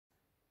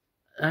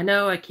I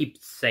know I keep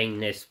saying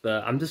this,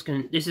 but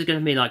this is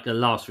gonna be like the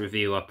last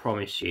review, I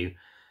promise you.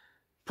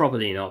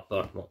 Probably not,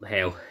 but what the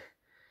hell.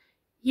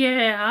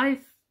 Yeah,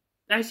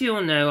 as you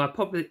all know,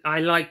 I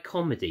like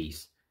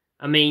comedies.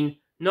 I mean,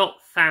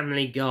 not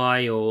Family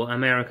Guy or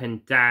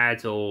American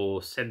Dad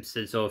or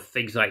Simpsons or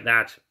things like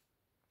that.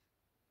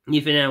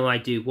 Even though I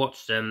do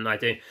watch them, I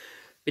don't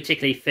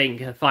particularly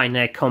find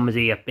their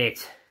comedy a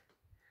bit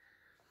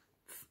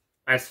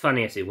as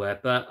funny as it were.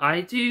 But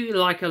I do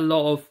like a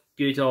lot of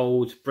good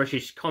old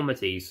British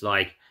comedies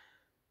like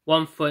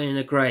One Foot in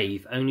the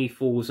Grave, Only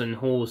Fools and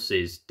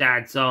Horses,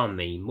 Dad's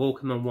Army,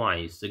 Morecambe and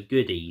Wise, The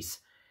Goodies,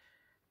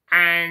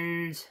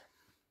 and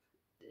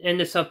in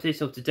the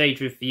subtitle of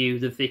today's review,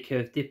 The Vicar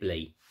of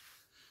Dibley.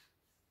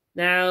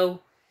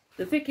 Now,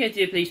 The Vicar of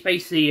Dibley is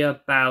basically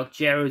about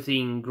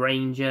Geraldine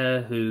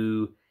Granger,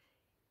 who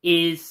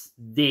is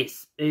the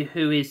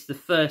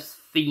first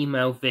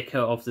female vicar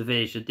of the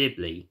village of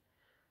Dibley.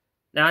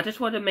 Now, I just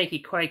want to make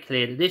it quite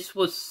clear that this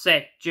was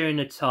set during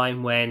a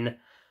time when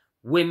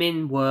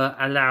women were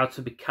allowed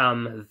to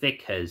become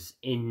vicars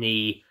in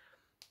the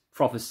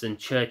Protestant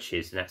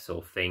churches and that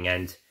sort of thing.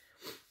 And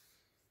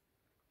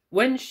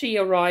when she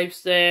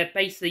arrives there,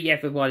 basically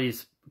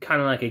everybody's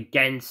kind of like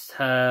against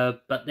her,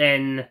 but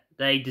then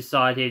they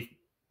decided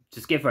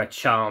to give her a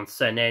chance,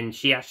 and then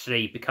she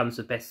actually becomes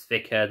the best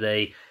vicar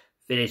the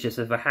village has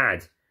ever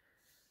had.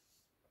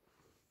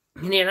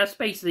 And yeah, that's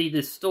basically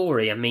the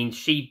story. I mean,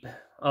 she's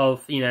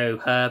been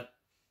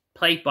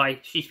played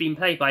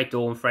by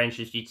Dawn French,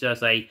 and she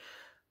does a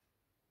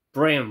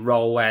brilliant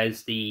role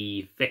as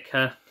the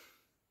vicar.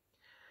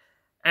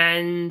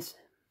 And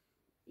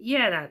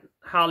yeah, that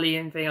hardly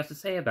anything else to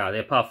say about it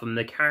apart from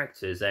the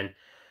characters, and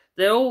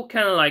they're all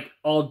kind of like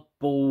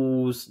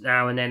oddballs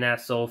now and then,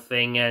 that sort of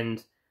thing.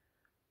 And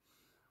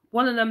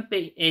one of them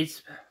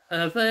is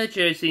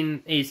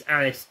Verger is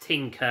Alice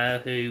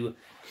Tinker, who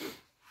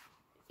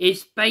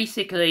is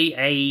basically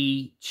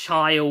a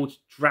child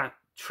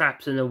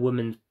trapped in a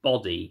woman's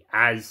body,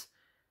 as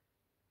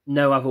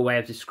no other way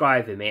of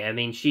describing it. I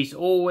mean, she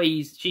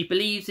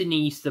believes in the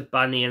Easter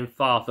Bunny and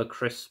Father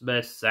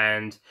Christmas,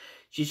 and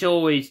she's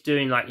always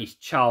doing like these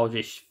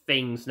childish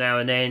things now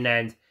and then,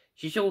 and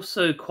she's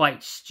also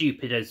quite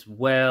stupid as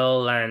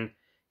well, and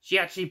she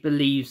actually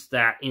believes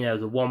that, the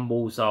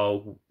Wombles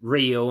are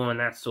real and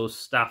that sort of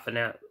stuff. And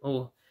I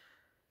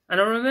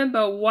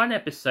remember one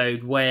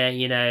episode where,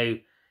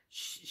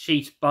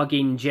 she's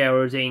bugging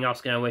Geraldine,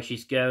 asking her where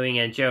she's going,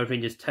 and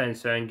Geraldine just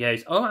turns to her and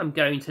goes, "Oh, I'm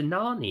going to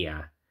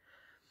Narnia."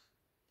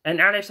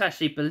 And Alice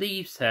actually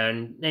believes her,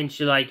 and then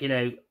she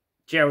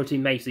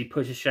Geraldine basically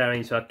pushes her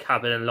into a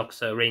cupboard and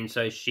locks her in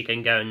so she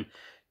can go and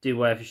do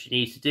whatever she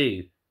needs to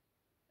do.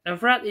 And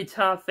throughout the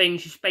entire thing,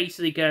 she's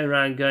basically going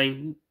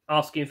around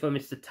asking for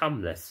Mr.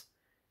 Tumless.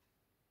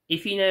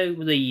 If you know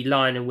the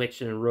Lion and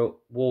Witch and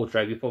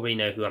Wardrobe, you probably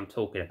know who I'm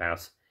talking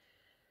about.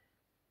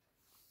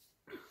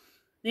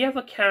 The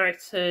other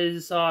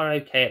characters are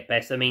okay at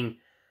best. I mean,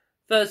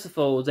 first of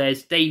all,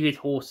 there's David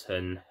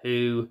Horton,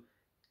 who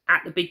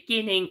at the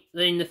beginning,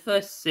 in the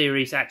first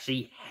series,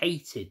 actually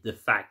hated the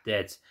fact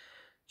that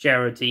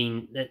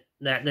Geraldine,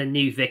 that the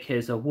new vicar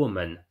is a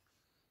woman.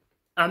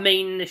 I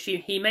mean,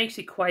 he makes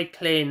it quite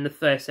clear in the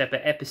first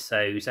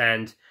episodes,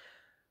 and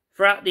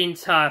throughout the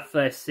entire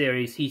first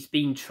series, he's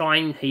been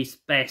trying his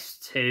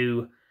best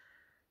to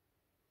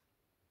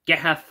get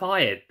her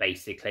fired,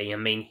 basically. I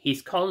mean,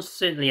 he's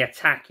constantly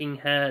attacking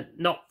her,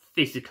 not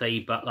physically,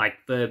 but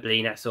like verbally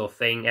and that sort of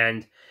thing,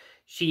 and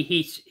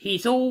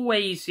he's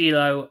always,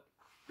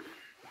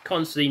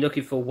 constantly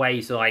looking for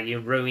ways of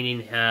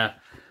ruining her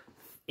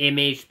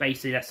image,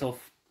 basically, that sort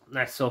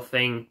of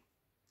thing.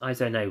 I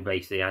don't know,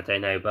 basically, I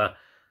don't know,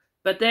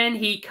 but then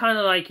he kind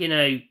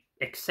of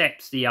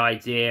accepts the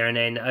idea, and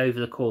then over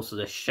the course of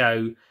the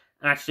show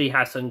actually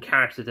has some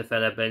character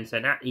development,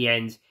 and at the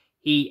end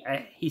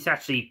he's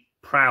actually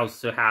proud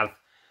to have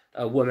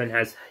a woman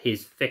as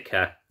his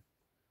vicar.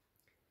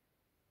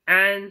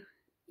 And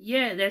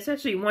yeah, there's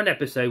actually one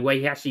episode where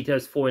he actually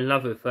does fall in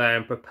love with her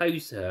and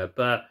propose to her,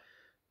 but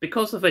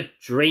because of a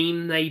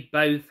dream they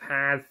both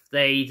have,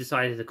 they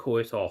decided to call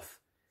it off.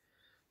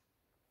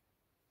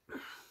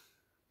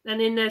 And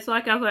then there's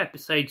other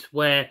episodes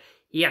where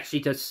he actually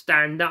does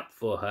stand up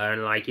for her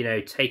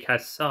and take her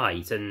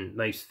side and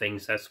most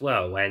things as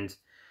well. And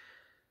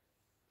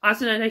I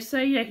don't know, they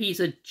say that he's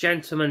a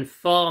gentleman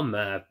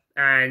farmer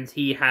and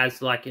he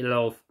has a lot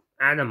of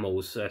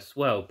animals as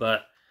well,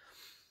 but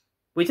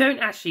we don't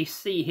actually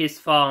see his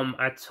farm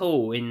at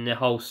all in the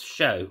whole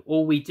show.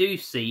 All we do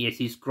see is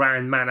his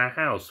grand manor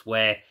house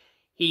where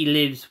he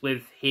lives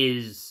with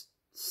his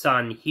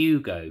son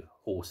Hugo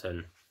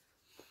Horton.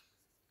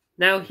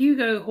 Now,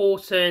 Hugo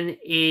Horton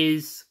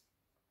is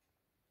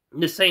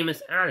the same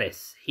as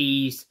Alice.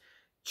 He's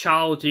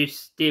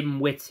childish,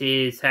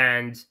 dim-witted,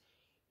 and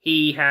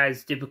he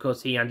has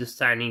difficulty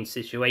understanding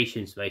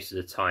situations most of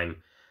the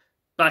time.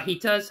 But he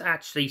does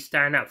actually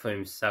stand up for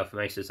himself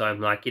most of the time,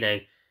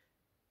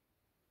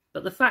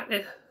 But the fact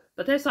that,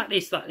 there's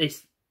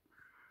this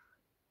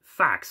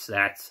facts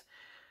that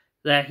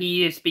that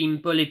he has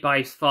been bullied by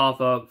his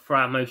father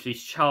throughout most of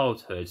his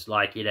childhood.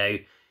 Like, you know,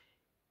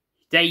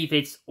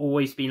 David's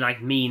always been,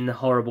 like, mean and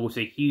horrible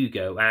to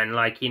Hugo, and,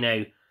 like, you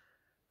know,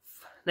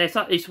 there's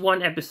like this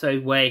one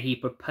episode where he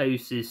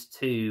proposes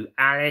to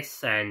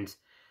Alice, and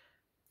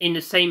in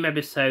the same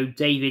episode,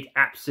 David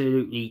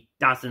absolutely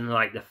doesn't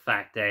like the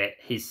fact that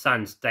his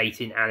son's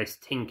dating Alice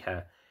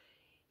Tinker.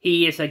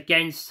 He is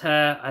against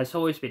her, has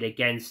always been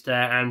against her,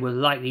 and would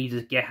likely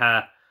to get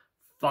her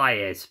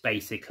fired,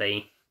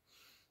 basically.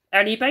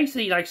 And he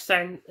basically, like,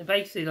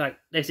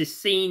 there's this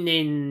scene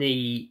in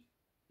the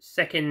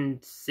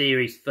second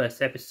series,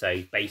 first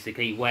episode,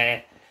 basically,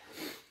 where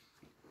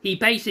he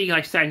basically,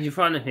 like, stands in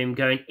front of him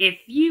going,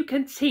 if you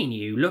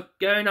continue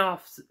going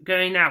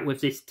out with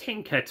this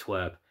Tinker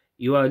twerp,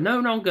 you will no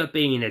longer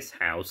be in this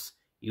house,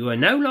 you will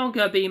no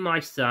longer be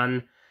my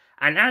son,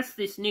 and as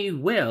this new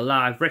will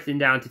I've written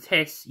down to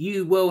Tess,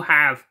 you will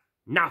have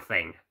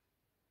nothing.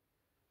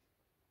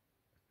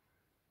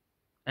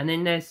 And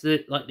then there's,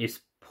 like,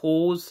 this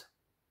pause.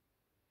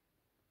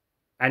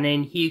 And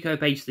then Hugo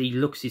basically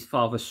looks his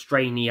father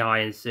straight in the eye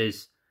and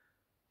says,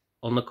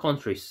 on the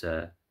contrary,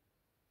 sir,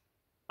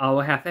 I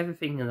will have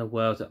everything in the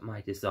world at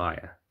my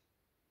desire.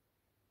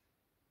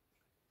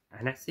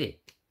 And that's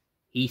it.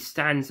 He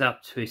stands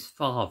up to his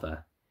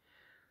father.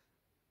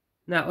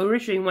 Now,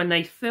 originally when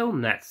they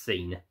filmed that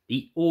scene,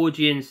 the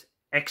audience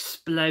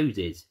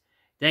exploded.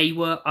 They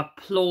were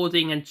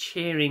applauding and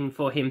cheering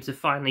for him to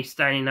finally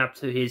standing up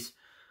to his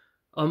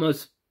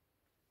almost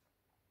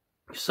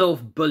sort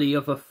of bully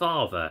of a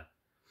father.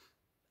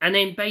 And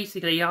then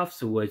basically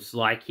afterwards,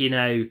 like, you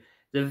know,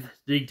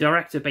 the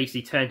director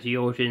basically turned to the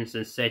audience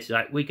and said,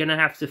 like, we're going to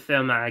have to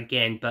film that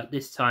again, but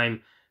this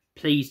time,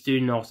 please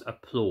do not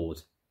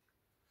applaud.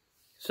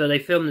 So they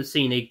filmed the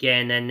scene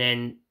again, and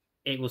then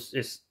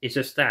it's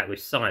just that,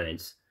 with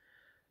silence.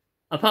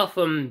 Apart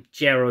from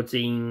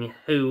Geraldine,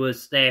 who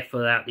was there for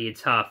the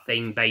entire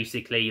thing,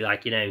 basically,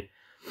 like, you know,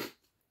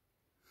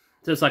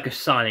 there's like a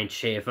silent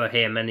cheer for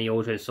him, and the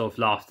audience sort of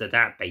laughed at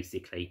that,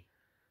 basically.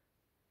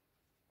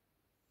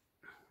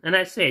 And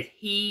that's it.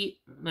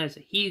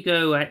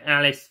 Hugo and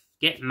Alice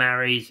get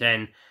married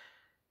and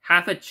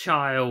have a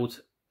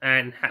child,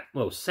 and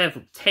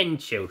 10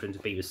 children to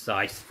be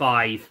precise,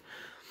 5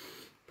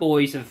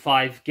 boys and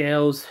 5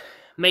 girls,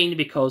 mainly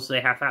because they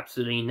have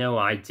absolutely no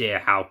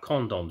idea how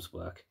condoms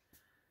work.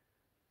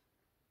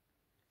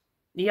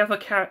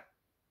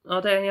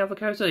 Are there any other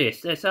characters?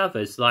 Yes, there's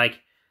others.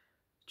 Like,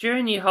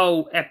 during the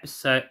whole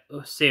episode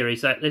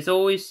series, like, there's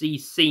always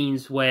these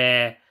scenes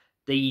where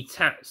the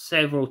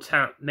several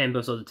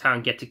members of the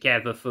town get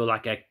together for,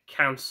 like, a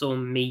council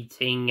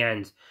meeting,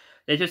 and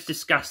they're just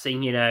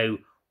discussing, you know,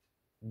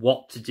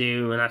 what to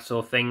do and that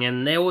sort of thing,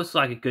 and they're always,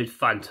 like, a good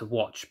fun to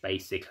watch,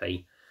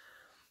 basically.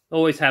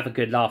 Always have a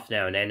good laugh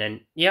now and then.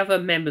 And the other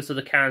members of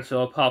the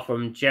council, apart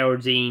from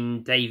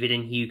Geraldine, David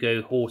and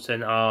Hugo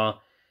Horton, are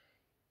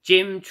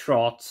Jim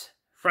Trott,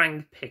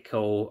 Frank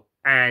Pickle,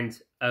 and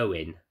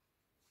Owen.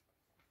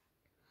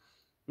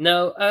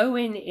 Now,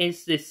 Owen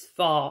is this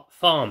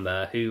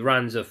farmer who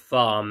runs a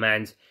farm,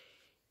 and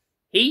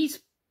he's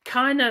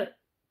kind of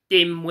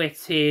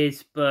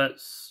dim-witted, but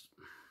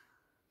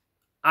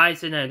I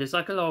don't know, there's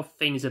like a lot of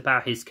things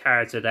about his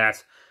character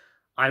that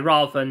I'd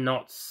rather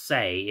not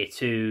say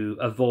to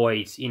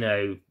avoid, you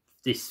know,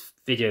 this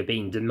video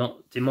being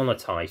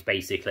demonetized,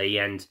 basically.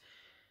 And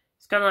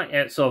it's kind of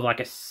like sort of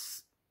like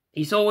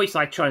he's always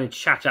like trying to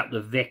chat up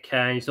the vicar,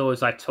 and he's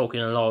always like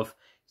talking a lot of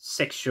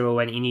sexual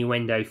and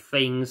innuendo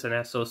things and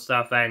that sort of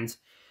stuff, and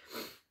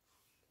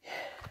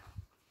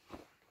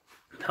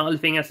hardly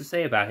thing else to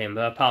say about him,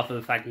 but apart from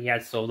the fact that he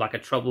has sort of like a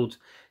troubled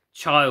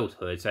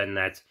childhood, and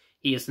that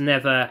he has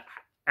never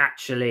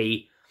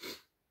actually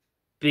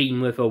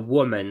been with a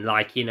woman,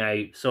 like, you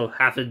know, sort of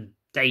haven't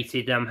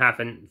dated them,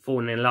 haven't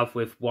fallen in love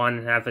with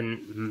one,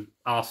 haven't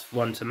asked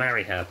one to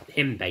marry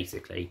him,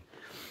 basically.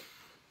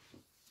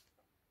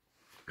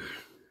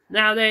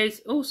 Now,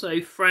 there's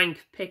also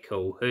Frank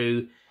Pickle,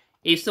 who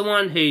is the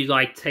one who,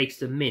 like, takes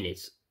the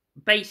minutes.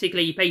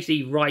 Basically,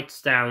 he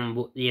writes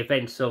down the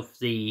events of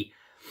the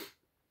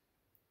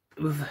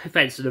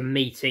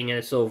meeting and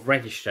a sort of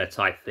register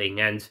type thing,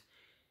 and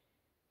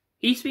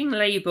he's been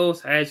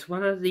labelled as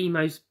one of the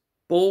most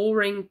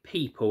boring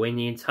people in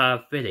the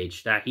entire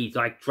village, that he,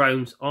 like,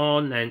 drones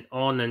on and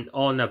on and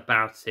on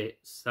about it,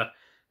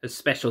 a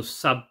special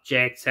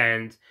subject,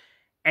 and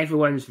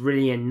everyone's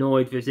really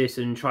annoyed with this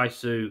and tries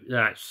to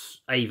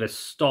either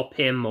stop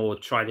him or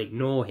try to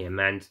ignore him.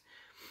 And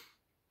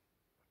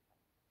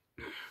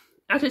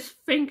I just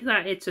think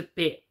that it's a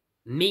bit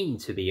mean,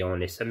 to be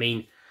honest. I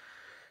mean,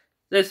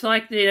 there's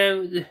like, you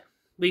know,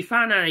 we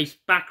found out his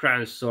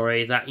background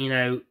story that, you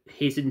know,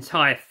 his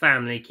entire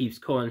family keeps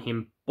calling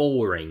him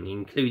boring,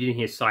 including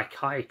his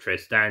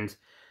psychiatrist, and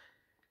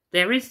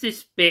there is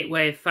this bit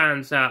where it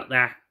finds out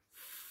that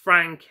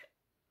Frank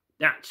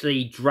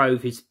actually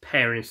drove his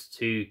parents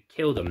to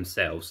kill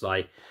themselves.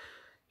 Like,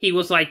 he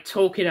was like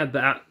talking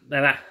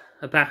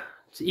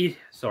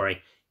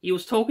he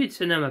was talking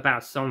to them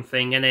about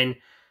something, and then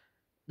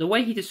the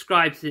way he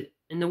describes it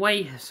in the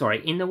way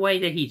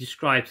that he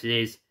describes it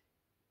is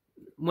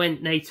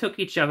when they took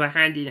each other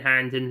hand in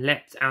hand and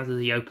leapt out of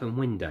the open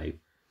window.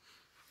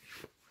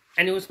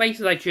 And it was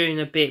basically like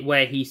during a bit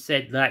where he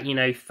said that, you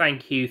know,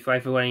 thank you for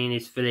everyone in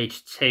his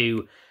village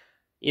too,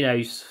 you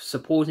know,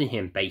 supporting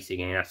him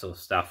basically and that sort of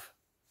stuff.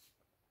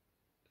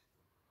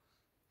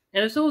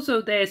 And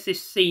there's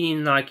this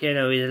scene, like, you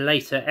know, in the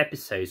later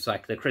episodes,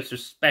 like the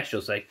Christmas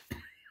specials, like,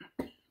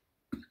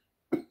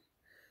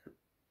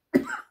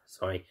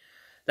 sorry,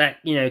 that,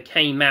 you know,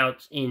 came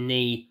out in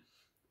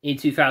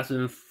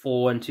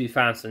 2004 and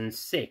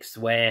 2006,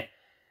 where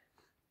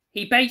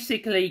he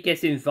basically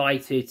gets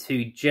invited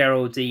to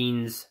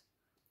Geraldine's,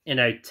 you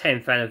know,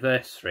 10th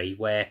anniversary,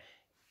 where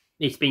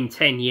it's been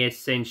 10 years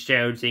since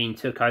Geraldine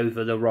took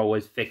over the role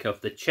as Vicar of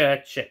the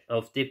Church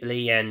of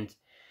Dibley, and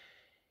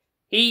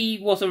he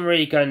wasn't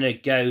really going to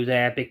go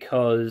there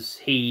because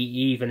he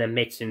even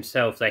admits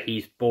himself that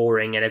he's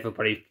boring and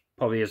everybody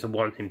probably doesn't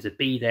want him to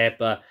be there.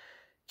 But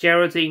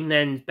Geraldine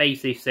then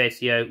basically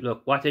says, you know,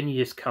 look, why don't you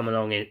just come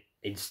along in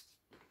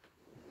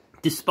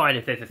despite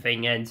of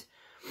everything? And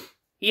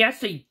he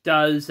actually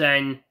does,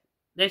 and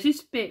there's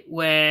this bit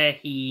where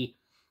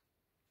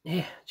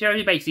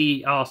Geraldine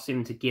basically asks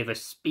him to give a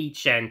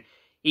speech, and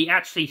he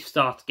actually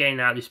starts getting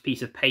out this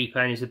piece of paper,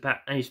 and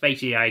he's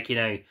basically like, you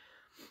know,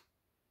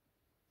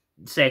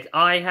 said,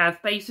 I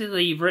have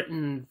basically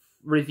written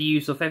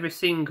reviews of every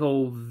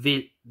single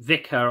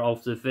vicar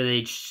of the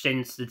village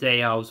since the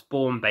day I was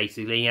born,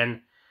 basically,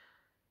 and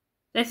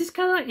there's this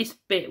kind of like this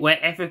bit where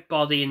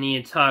everybody in the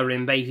entire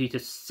room basically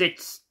just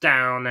sits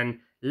down and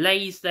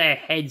lays their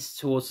heads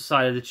towards the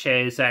side of the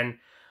chairs and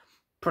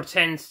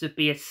pretends to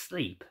be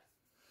asleep.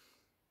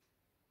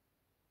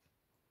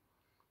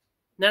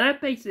 Now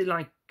that basically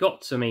like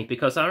got to me,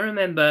 because I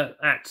remember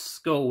at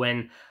school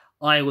when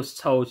I was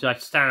told to like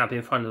stand up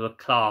in front of a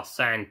class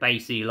and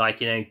basically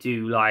like, you know,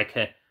 do like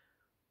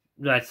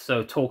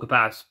talk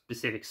about a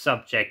specific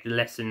subject, the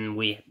lesson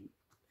we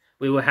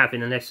were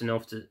having a lesson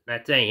of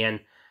that day,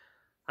 and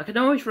I can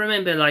always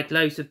remember like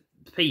loads of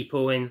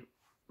people and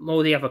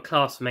all the other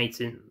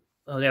classmates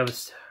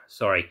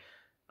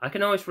I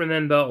can always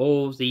remember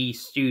all the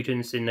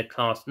students in the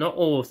class, not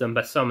all of them,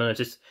 but some of them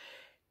just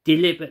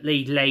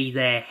deliberately lay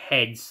their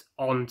heads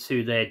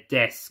onto their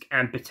desk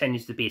and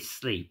pretended to be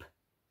asleep.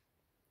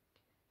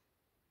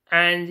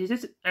 And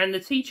the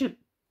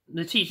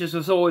teachers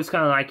was always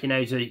kind of like, you know,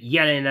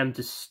 yelling at them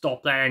to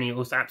stop that, and it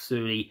was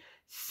absolutely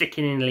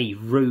sickeningly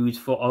rude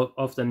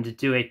of them to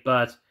do it,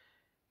 but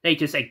they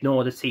just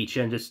ignored the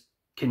teacher and just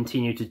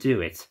continued to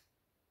do it.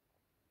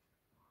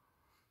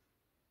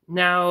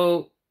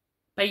 Now,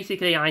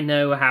 basically, I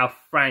know how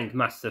Frank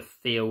must have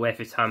feel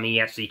every time he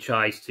actually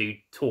tries to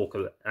talk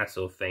about that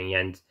sort of thing,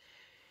 and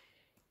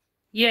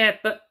yeah,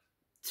 but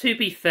to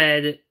be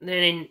fair,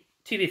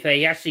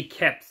 he actually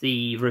kept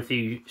the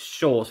review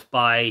short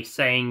by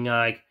saying,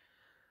 like,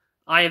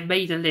 I have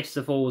made a list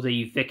of all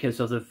the vicars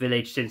of the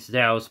village since the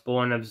day I was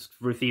born. I've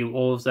reviewed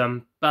all of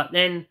them, but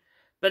then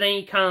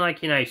he kind of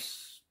like, you know,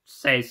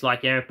 says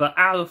like, you know, but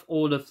out of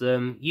all of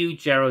them, you,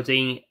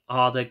 Geraldine,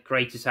 are the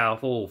greatest out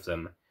of all of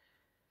them.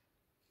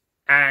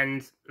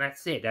 And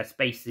that's it. That's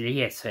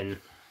basically it. And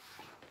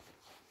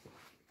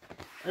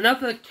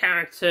another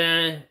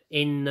character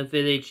in the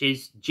village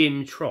is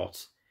Jim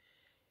Trott.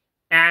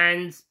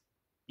 And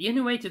the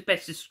only way to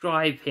best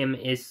describe him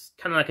is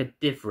kind of like a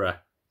diverer.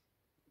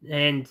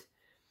 And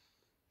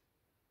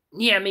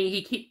yeah, I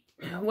mean,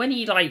 when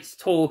he likes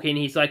talking,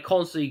 he's like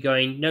constantly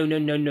going, no, no,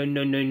 no, no,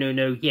 no, no, no,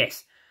 no,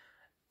 yes.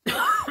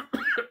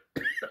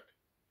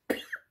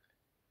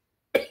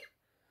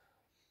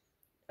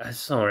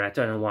 Sorry, I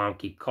don't know why I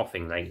keep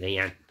coughing lately.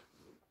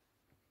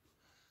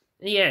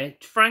 Yeah,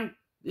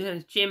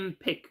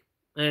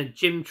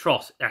 Jim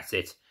Trott, that's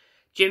it.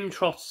 Jim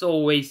Trott's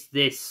always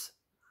this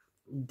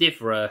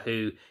diverer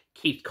who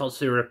keeps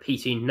constantly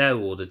repeating no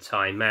all the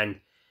time, and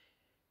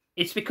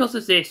it's because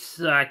of this,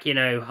 like, you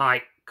know,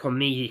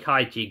 comedic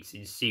hijinks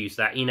ensues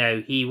that, you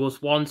know, he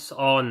was once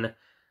on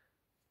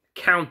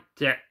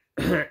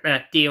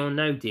that Deal or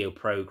No Deal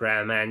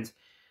program, and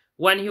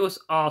when he was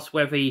asked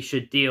whether he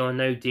should deal or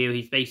no deal,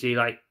 he's basically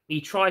like,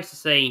 he tries to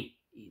say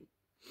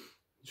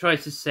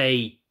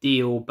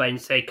deal, but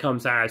instead it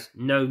comes out as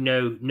no,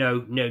 no,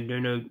 no, no, no,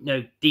 no,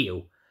 no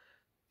deal.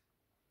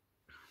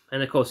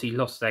 And of course he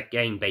lost that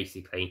game,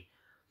 basically.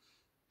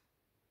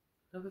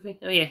 Another thing,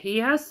 oh yeah, he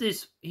has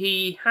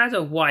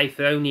a wife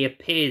who only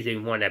appears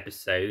in one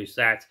episode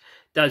that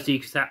does the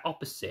exact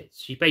opposite.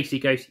 She basically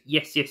goes,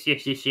 yes, yes,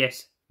 yes, yes,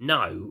 yes,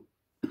 no.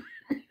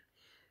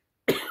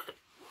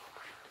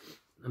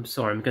 I'm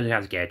sorry, I'm going to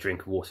have to get a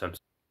drink of water. I'm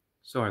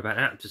sorry about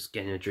that, I'm just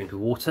getting a drink of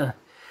water.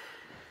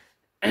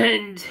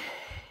 And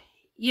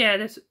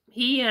yeah,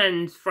 he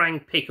and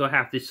Frank Pickle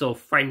have this sort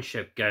of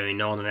friendship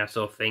going on and that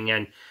sort of thing,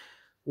 and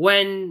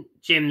when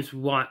Jim's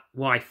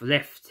wife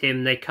left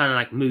him, they kind of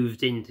like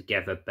moved in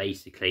together,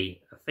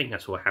 basically. I think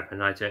that's what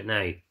happened, I don't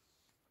know.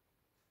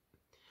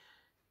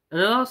 And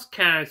the last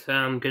character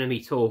I'm going to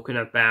be talking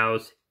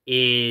about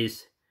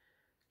is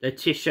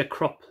Letitia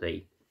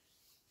Cropley,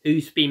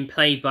 who's been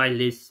played by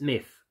Liz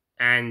Smith.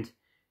 and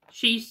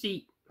she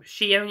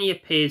only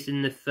appears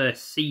in the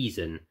first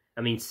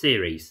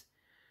series,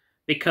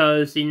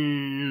 because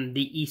in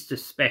the Easter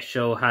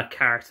special her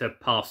character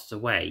passed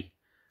away.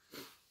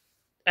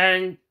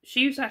 And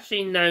she was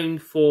actually known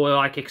for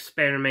like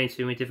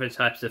experimenting with different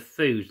types of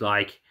food,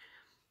 like,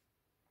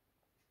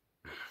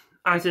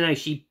 I don't know,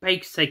 she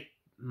bakes a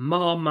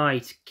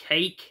Marmite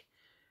cake.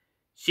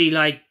 She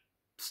like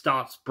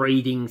starts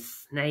breeding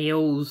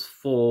snails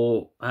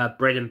for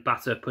bread and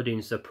butter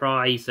pudding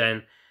surprise,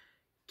 and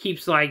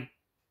keeps like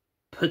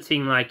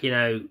putting like, you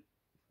know,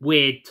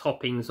 weird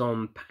toppings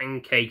on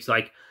pancakes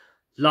like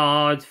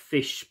lard,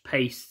 fish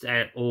paste,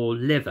 or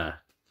liver.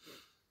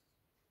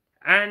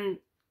 And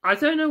I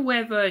don't know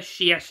whether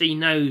she actually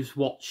knows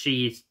what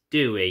she is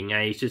doing,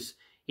 and it's just,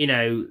 you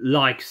know,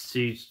 likes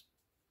to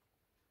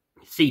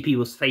see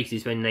people's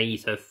faces when they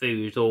eat her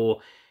food, or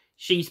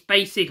she's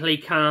basically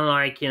kind of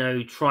like, you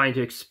know, trying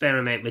to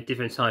experiment with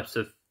different types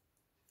of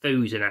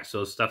foods and that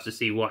sort of stuff to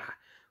see what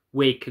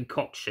weird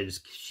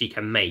concoctions she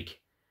can make.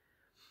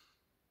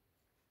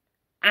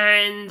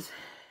 And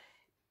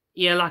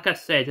yeah, like I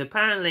said,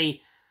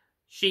 apparently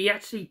she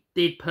actually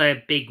did play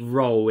a big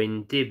role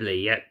in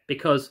Dibley,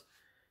 because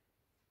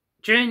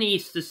during the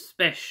Easter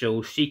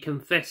special, she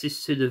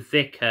confesses to the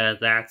vicar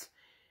that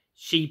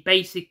she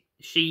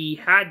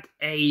had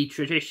a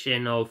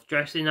tradition of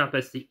dressing up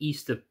as the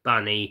Easter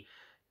Bunny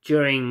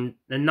during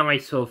the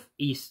night of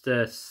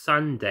Easter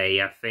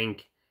Sunday, I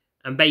think,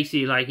 and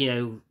basically, like, you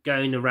know,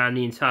 going around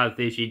the entire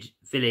village,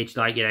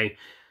 like, you know,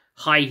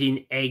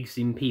 hiding eggs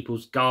in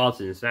people's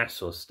gardens, that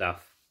sort of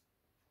stuff.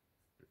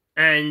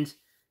 And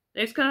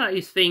there's kind of like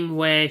this thing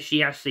where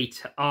she actually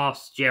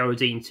asked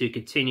Geraldine to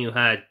continue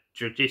her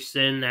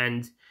tradition,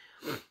 and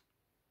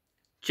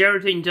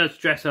Geraldine does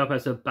dress up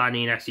as a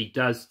bunny and actually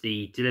does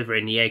the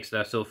delivering the eggs,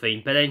 that sort of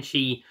thing. But then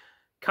she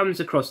comes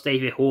across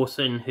David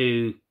Horton,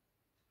 who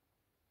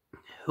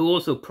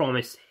also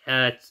promised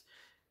her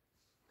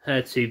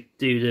to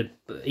do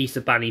the Easter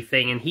Bunny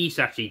thing, and he's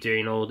actually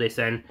doing all this.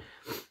 And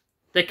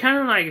they're kind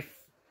of like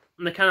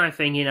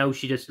thinking, oh,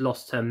 she just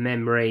lost her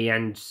memory,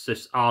 and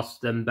just asked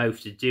them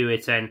both to do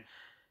it. And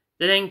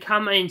they then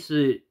come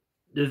into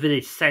the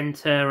village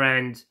centre,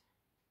 and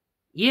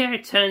yeah,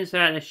 it turns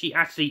out that she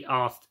actually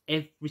asked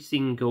every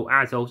single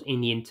adult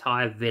in the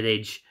entire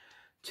village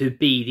to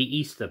be the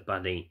Easter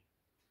Bunny,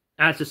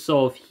 as a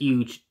sort of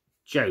huge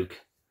joke.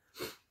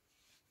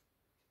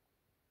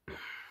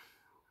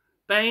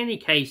 But in any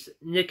case,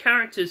 the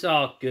characters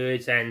are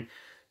good, and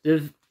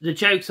the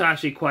jokes are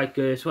actually quite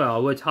good as well. I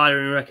would highly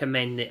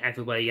recommend that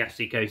everybody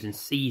actually goes and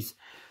sees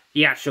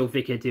the actual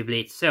Vicar of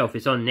Dibley itself.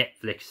 It's on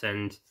Netflix,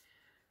 and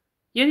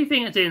the only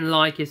thing I didn't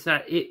like is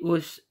that it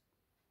was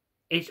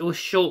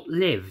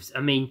short-lived. I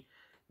mean,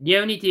 they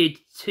only did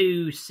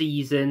 2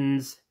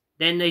 seasons,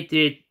 then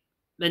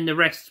the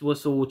rest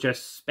was all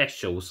just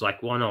specials,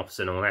 like one-offs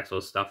and all that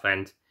sort of stuff,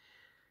 and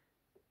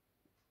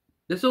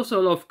there's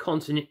also a lot of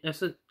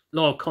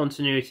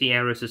continuity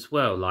errors as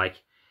well.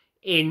 Like,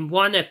 in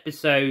one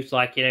episode,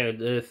 like, you know,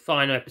 the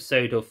final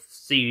episode of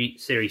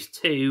series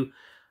 2,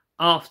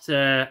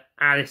 after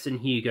Alice and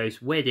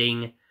Hugo's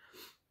wedding,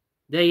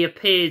 they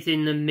appeared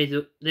in,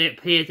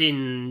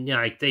 you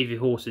know, David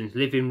Horton's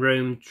living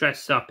room,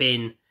 dressed up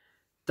in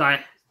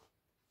diving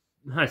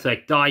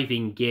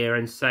gear,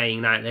 and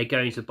saying that they're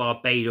going to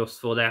Barbados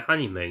for their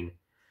honeymoon.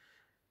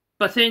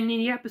 But in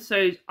the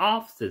episode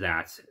after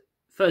that,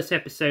 first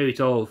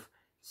episode of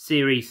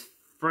series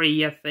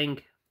 3, I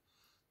think,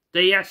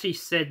 they actually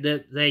said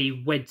that they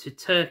went to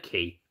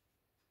Turkey.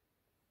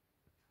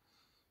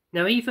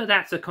 Now, either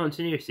that's a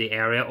continuity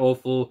error, or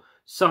for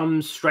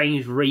some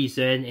strange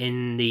reason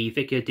in the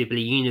Vicar of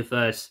Dibley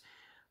universe,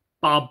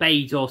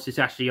 Barbados is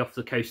actually off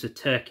the coast of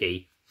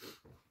Turkey.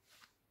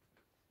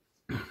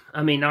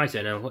 I mean, I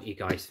don't know what you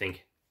guys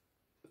think.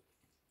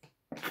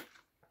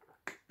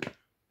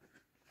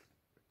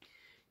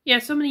 Yeah,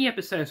 some of the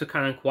episodes are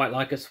kind of quite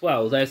like as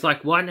well. There's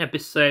like one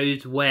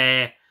episode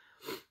where,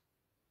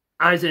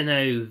 I don't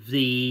know,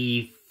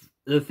 the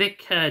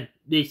vicar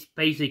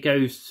basically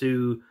goes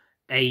to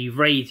a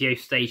radio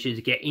station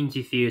to get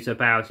interviews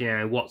about, you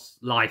know, what's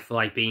life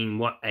like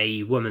being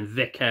a woman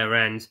vicar,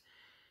 and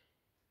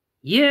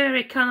yeah,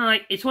 it kind of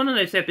like, it's one of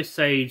those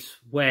episodes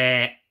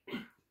where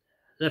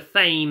the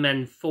fame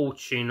and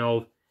fortune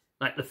of,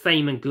 like, the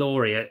fame and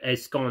glory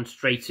has gone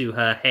straight to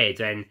her head,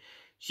 and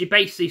she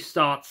basically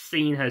starts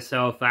seeing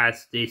herself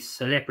as this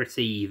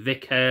celebrity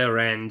vicar,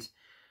 and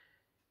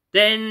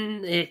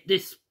then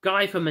this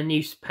guy from a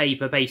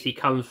newspaper basically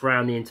comes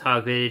around the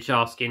entire village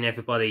asking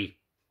everybody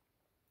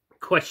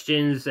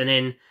questions, and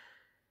then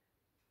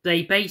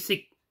they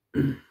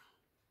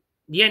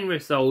the end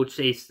result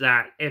is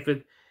that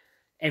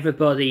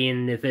everybody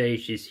in the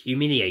village is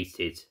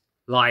humiliated.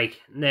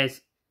 Like,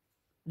 there's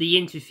the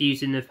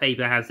interviews in the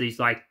paper has these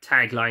like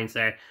taglines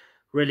that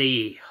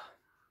really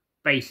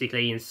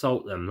basically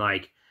insult them.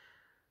 Like,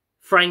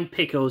 Frank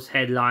Pickle's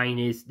headline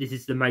is, "This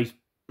is the most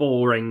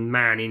boring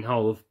man in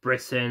whole of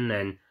Britain,"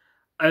 and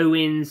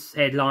Owen's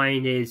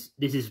headline is,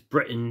 "This is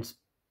Britain's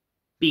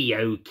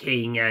B.O.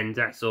 King," and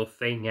that sort of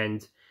thing.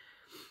 And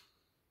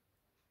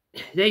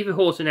David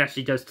Horton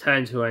actually does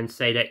turn to her and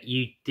say that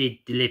you did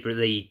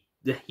deliberately,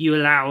 you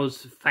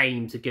allows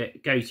fame to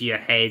go to your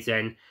head,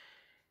 and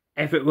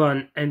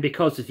everyone, and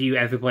because of you,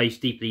 everybody's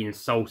deeply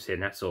insulted,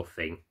 and that sort of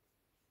thing.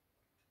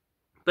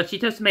 But she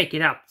does make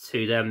it up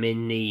to them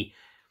in the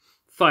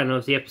final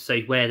of the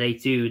episode, where they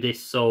do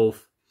this sort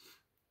of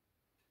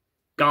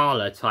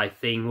gala type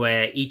thing,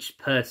 where each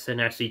person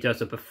actually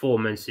does a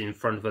performance in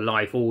front of a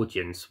live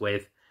audience,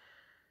 with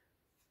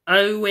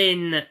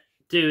Owen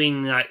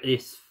doing like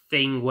this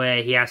thing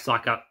where he has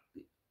like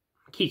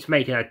keeps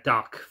making a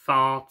duck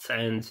fart,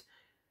 and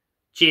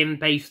Jim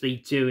basically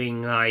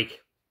doing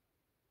like,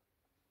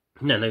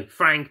 no,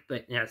 Frank,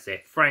 but that's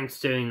it. Frank's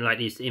doing like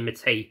these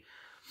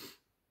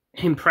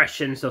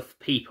impressions of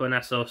people and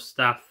that sort of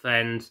stuff,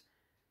 and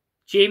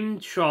Jim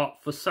Trott,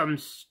 for some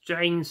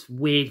strange,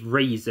 weird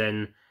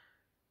reason,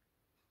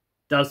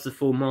 does the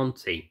full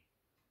Monty.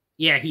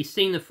 Yeah, he's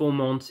seen the full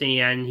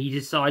Monty, and he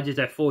decided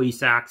that for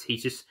his act, he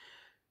just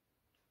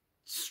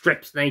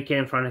strips naked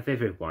in front of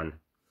everyone.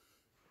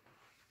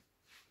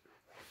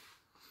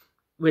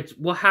 Which,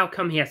 well, how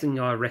come he hasn't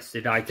got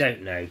arrested, I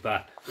don't know,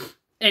 but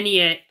in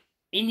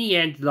the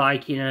end,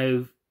 like, you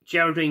know,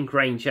 Geraldine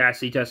Granger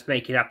actually does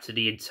make it up to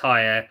the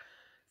entire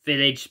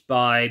village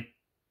by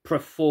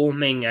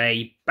performing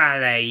a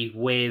ballet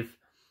with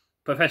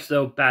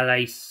professional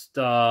ballet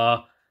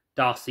star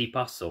Darcy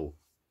Bustle.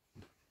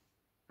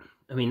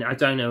 I mean, I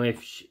don't know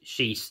if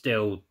she's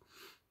still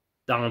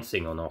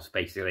dancing or not,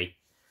 basically.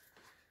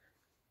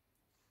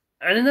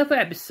 And another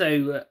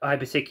episode I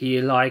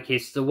particularly like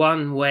is the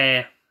one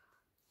where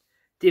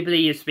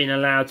Dibley has been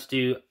allowed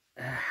to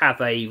have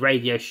a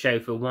radio show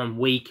for 1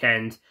 week,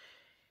 and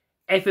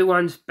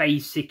everyone's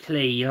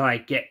basically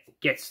like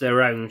gets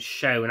their own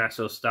show and that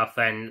sort of stuff,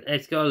 and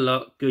it's got a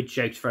lot of good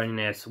jokes thrown in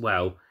there as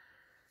well.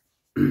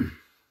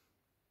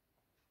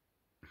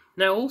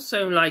 Now,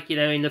 also, like, you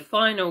know, in the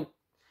final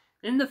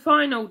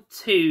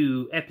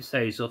 2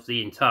 episodes of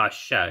the entire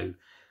show,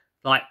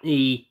 like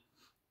the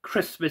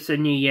Christmas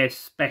and New Year's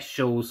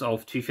specials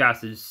of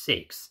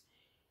 2006,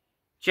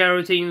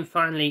 Geraldine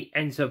finally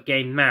ends up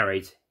getting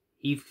married.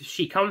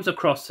 She comes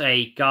across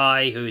a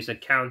guy who is an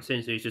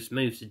accountant who just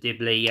moves to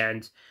Dibley,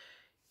 and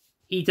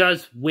he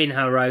does win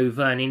her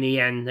over, and in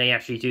the end they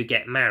actually do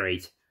get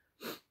married.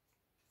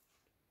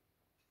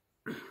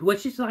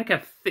 Which is like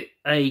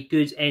a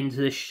good end to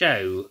the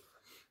show.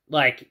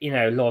 Like, you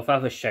know, a lot of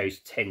other shows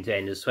tend to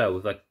end as well,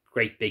 with a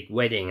great big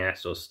wedding and that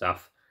sort of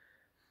stuff.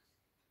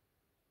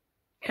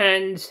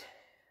 And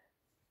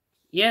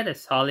yeah,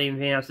 there's hardly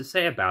anything else to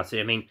say about it.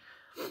 I mean,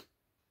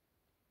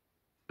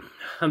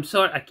 I'm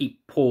sorry I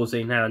keep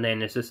pausing now and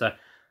then. It's just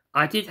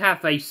I did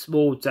have a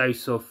small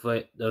dose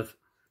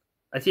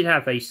I did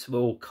have a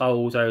small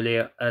cold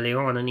earlier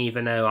on, and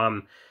even though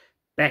I'm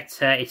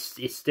better, it's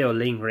still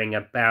lingering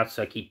about,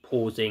 so I keep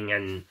pausing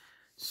and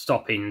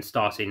stopping,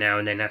 starting now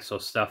and then, that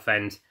sort of stuff.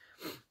 And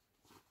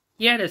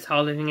yeah, there's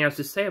hardly anything else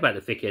to say about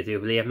the Vicar of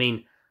Dibley. I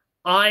mean,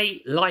 I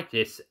like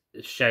this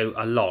show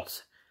a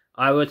lot.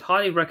 I would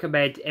highly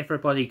recommend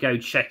everybody go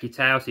check it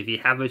out if you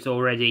haven't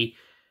already.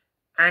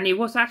 And it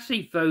was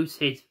actually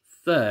voted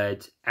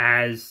 3rd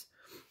as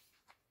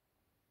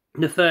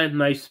the 3rd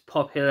most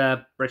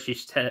popular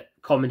British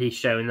comedy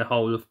show in the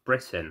whole of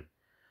Britain.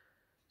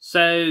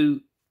 So,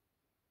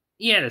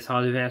 yeah, there's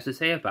hardly anything else to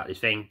say about this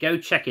thing. Go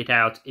check it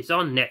out. It's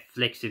on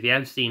Netflix if you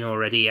haven't seen it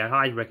already. I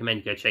highly recommend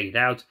you go check it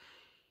out.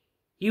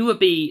 You will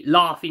be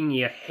laughing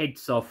your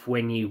heads off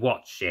when you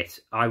watch it.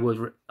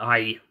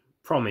 I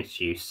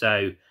promise you.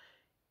 So,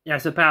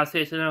 that's about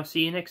it, and I'll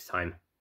see you next time.